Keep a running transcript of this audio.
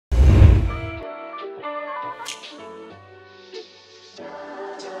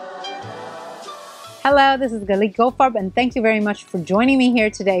Hello, this is Galit Goldfarb, and thank you very much for joining me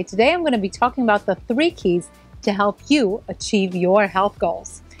here today. Today I'm going to be talking about the 3 keys to help you achieve your health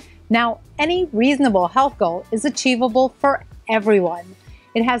goals. Now, any reasonable health goal is achievable for everyone.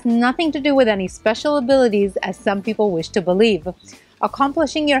 It has nothing to do with any special abilities, as some people wish to believe.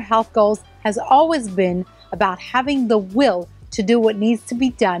 Accomplishing your health goals has always been about having the will to do what needs to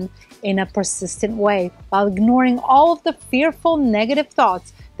be done in a persistent way, while ignoring all of the fearful negative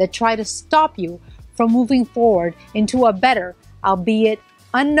thoughts that try to stop you from moving forward into a better, albeit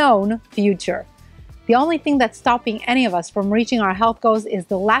unknown, future. The only thing that's stopping any of us from reaching our health goals is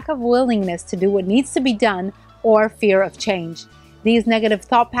the lack of willingness to do what needs to be done or fear of change. These negative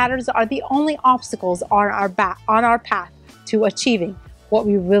thought patterns are the only obstacles on our path to achieving what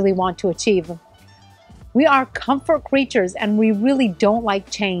we really want to achieve. We are comfort creatures and we really don't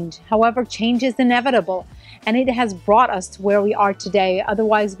like change. However, change is inevitable and it has brought us to where we are today.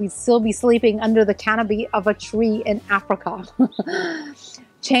 Otherwise, we'd still be sleeping under the canopy of a tree in Africa.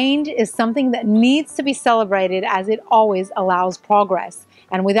 Change is something that needs to be celebrated, as it always allows progress.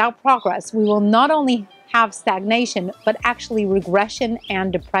 And without progress, we will not only have stagnation, but actually regression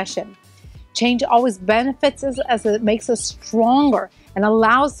and depression. Change always benefits us, as it makes us stronger and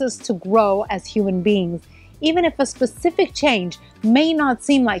allows us to grow as human beings. Even if a specific change may not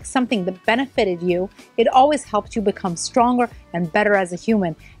seem like something that benefited you, it always helps you become stronger and better as a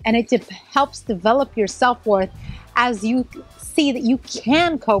human. And it helps develop your self-worth as you see that you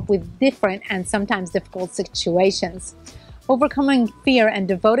can cope with different and sometimes difficult situations. Overcoming fear and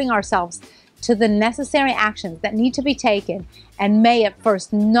devoting ourselves to the necessary actions that need to be taken, and may at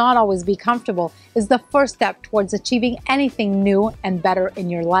first not always be comfortable, is the first step towards achieving anything new and better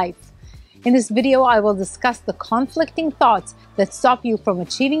in your life. In this video, I will discuss the conflicting thoughts that stop you from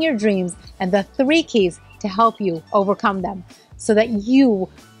achieving your dreams and the 3 keys to help you overcome them, so that you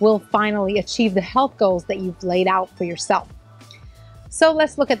will finally achieve the health goals that you've laid out for yourself. So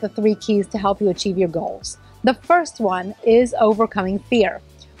let's look at the 3 keys to help you achieve your goals. The first one is overcoming fear.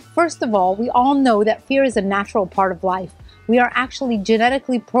 First of all, we all know that fear is a natural part of life. We are actually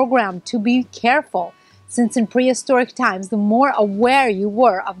genetically programmed to be careful, since in prehistoric times, the more aware you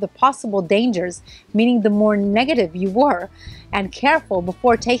were of the possible dangers, meaning the more negative you were and careful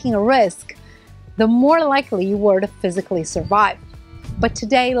before taking a risk, the more likely you were to physically survive. But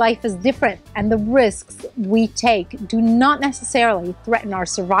today, life is different, and the risks we take do not necessarily threaten our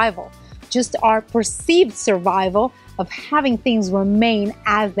survival, just our perceived survival of having things remain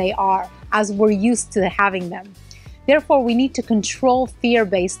as they are, as we're used to having them. Therefore, we need to control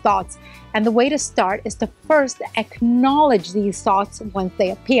fear-based thoughts, and the way to start is to first acknowledge these thoughts once they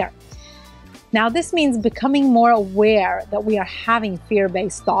appear. Now, this means becoming more aware that we are having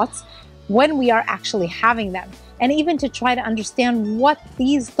fear-based thoughts when we are actually having them, and even to try to understand what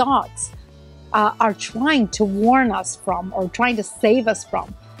these thoughts are trying to warn us from or trying to save us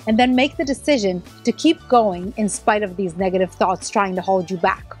from, and then make the decision to keep going in spite of these negative thoughts trying to hold you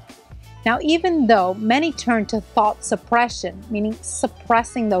back. Now, even though many turn to thought suppression, meaning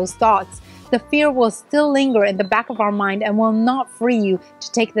suppressing those thoughts, the fear will still linger in the back of our mind and will not free you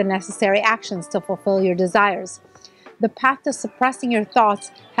to take the necessary actions to fulfill your desires. The path to suppressing your thoughts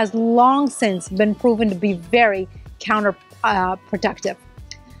has long since been proven to be very counterproductive.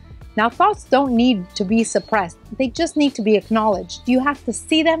 Now, thoughts don't need to be suppressed. They just need to be acknowledged. You have to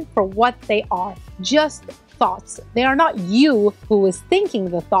see them for what they are, just thoughts. They are not you who is thinking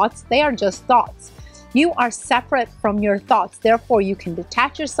the thoughts. They are just thoughts. You are separate from your thoughts. Therefore, you can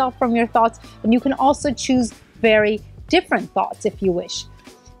detach yourself from your thoughts, and you can also choose very different thoughts if you wish.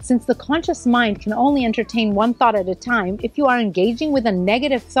 Since the conscious mind can only entertain one thought at a time, if you are engaging with a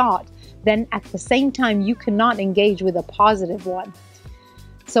negative thought, then at the same time, you cannot engage with a positive one.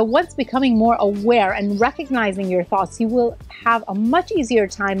 So once becoming more aware and recognizing your thoughts, you will have a much easier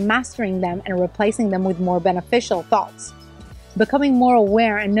time mastering them and replacing them with more beneficial thoughts. Becoming more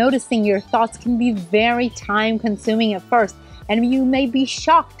aware and noticing your thoughts can be very time-consuming at first, and you may be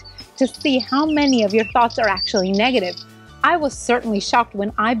shocked to see how many of your thoughts are actually negative. I was certainly shocked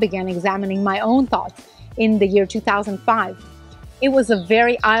when I began examining my own thoughts in the year 2005. It was a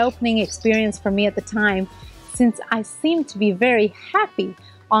very eye-opening experience for me at the time, since I seemed to be very happy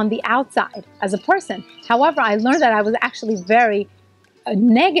on the outside as a person. However, I learned that I was actually very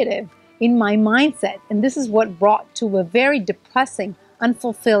negative in my mindset, and this is what brought to a very depressing,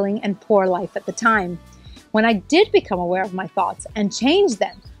 unfulfilling, and poor life at the time. When I did become aware of my thoughts and change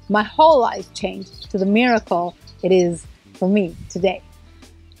them, my whole life changed to the miracle it is for me today.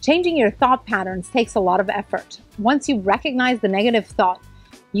 Changing your thought patterns takes a lot of effort. Once you recognize the negative thought,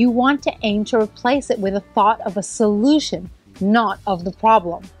 you want to aim to replace it with a thought of a solution, not of the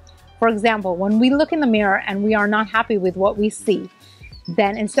problem. For example, when we look in the mirror and we are not happy with what we see,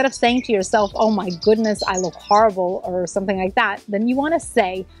 then instead of saying to yourself, oh my goodness, I look horrible or something like that, then you want to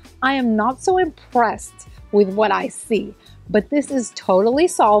say, I am not so impressed with what I see, but this is totally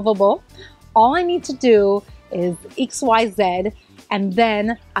solvable. All I need to do is XYZ, and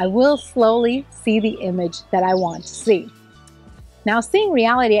then I will slowly see the image that I want to see. Now, seeing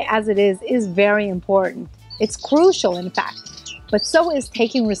reality as it is very important. It's crucial, in fact, but so is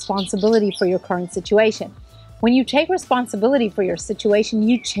taking responsibility for your current situation. When you take responsibility for your situation,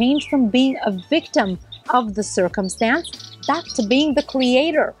 you change from being a victim of the circumstance back to being the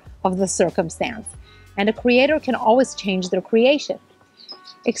creator of the circumstance. And a creator can always change their creation.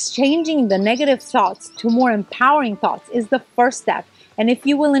 Exchanging the negative thoughts to more empowering thoughts is the first step. And if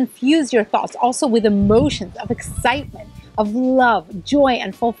you will infuse your thoughts also with emotions of excitement, of love, joy,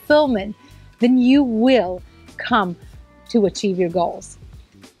 and fulfillment, then you will come to achieve your goals.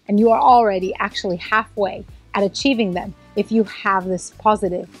 And you are already actually halfway at achieving them if you have this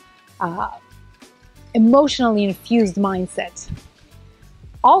positive, emotionally infused mindset.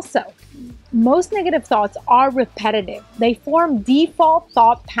 Also, most negative thoughts are repetitive. They form default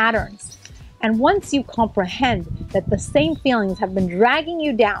thought patterns. And once you comprehend that the same feelings have been dragging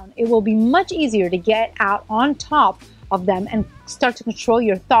you down, it will be much easier to get out on top of them and start to control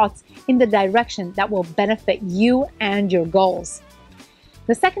your thoughts in the direction that will benefit you and your goals.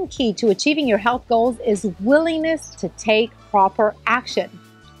 The second key to achieving your health goals is willingness to take proper action.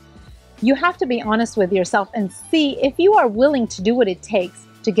 You have to be honest with yourself and see if you are willing to do what it takes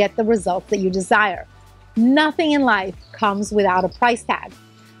to get the results that you desire. Nothing in life comes without a price tag.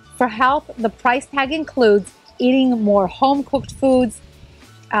 For health, the price tag includes eating more home-cooked foods,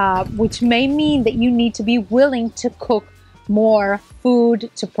 which may mean that you need to be willing to cook more food,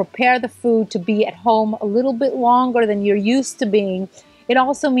 to prepare the food, to be at home a little bit longer than you're used to being. It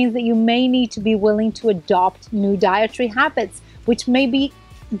also means that you may need to be willing to adopt new dietary habits, which may be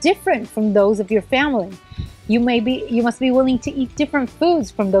different from those of your family. You must be willing to eat different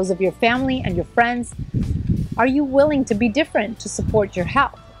foods from those of your family and your friends. Are you willing to be different to support your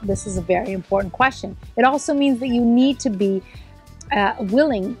health? This is a very important question. It also means that you need to be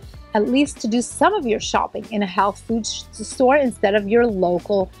willing at least to do some of your shopping in a health food store instead of your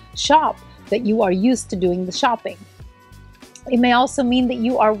local shop that you are used to doing the shopping. It may also mean that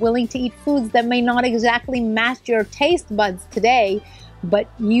you are willing to eat foods that may not exactly match your taste buds today, but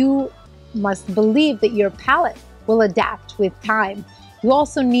you must believe that your palate will adapt with time. You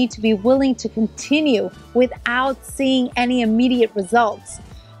also need to be willing to continue without seeing any immediate results,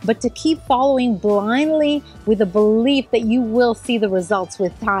 but to keep following blindly with the belief that you will see the results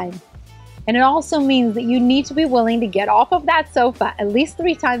with time. And it also means that you need to be willing to get off of that sofa at least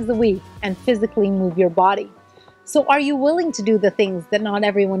 3 times a week and physically move your body. So are you willing to do the things that not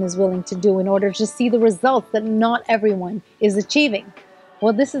everyone is willing to do in order to see the results that not everyone is achieving?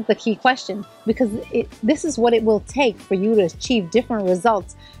 Well, this is the key question, because this is what it will take for you to achieve different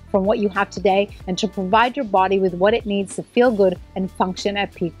results from what you have today and to provide your body with what it needs to feel good and function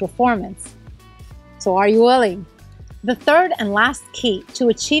at peak performance. So are you willing? The third and last key to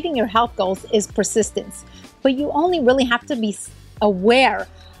achieving your health goals is persistence. But you only really have to be aware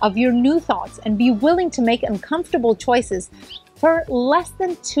of your new thoughts and be willing to make uncomfortable choices for less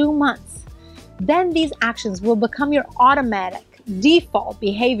than 2 months. Then these actions will become your automatic default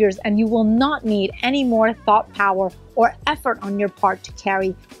behaviors, and you will not need any more thought power or effort on your part to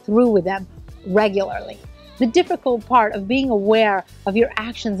carry through with them regularly. The difficult part of being aware of your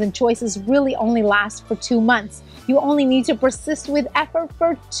actions and choices really only lasts for 2 months. You only need to persist with effort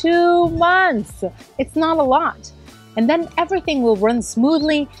for 2 months. It's not a lot. And then everything will run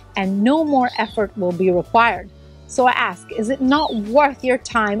smoothly and no more effort will be required. So I ask, is it not worth your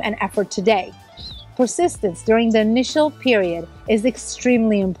time and effort today? Persistence during the initial period is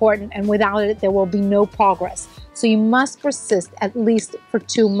extremely important, and without it, there will be no progress. So you must persist at least for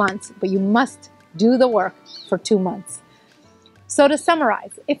 2 months, but you must do the work for 2 months. So to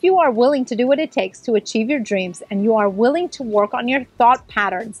summarize, if you are willing to do what it takes to achieve your dreams, and you are willing to work on your thought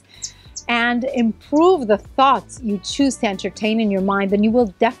patterns and improve the thoughts you choose to entertain in your mind, then you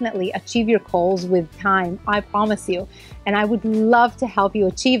will definitely achieve your goals with time, I promise you. And I would love to help you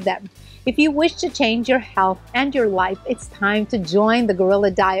achieve them. If you wish to change your health and your life, it's time to join the Gorilla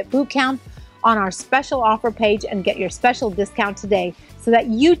Diet Bootcamp on our special offer page and get your special discount today so that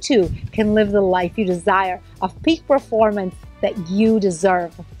you too can live the life you desire of peak performance that you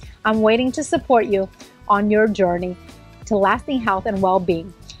deserve. I'm waiting to support you on your journey to lasting health and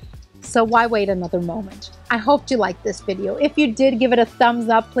well-being. So why wait another moment? I hope you liked this video. If you did, give it a thumbs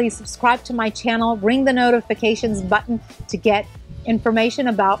up. Please subscribe to my channel, ring the notifications button to get information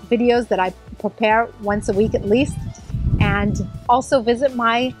about videos that I prepare once a week at least. And also visit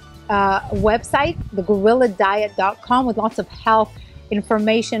my website, thegorilladiet.com, with lots of health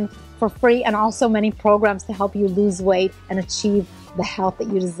information for free, and also many programs to help you lose weight and achieve the health that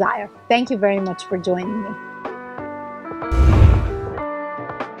you desire. Thank you very much for joining me.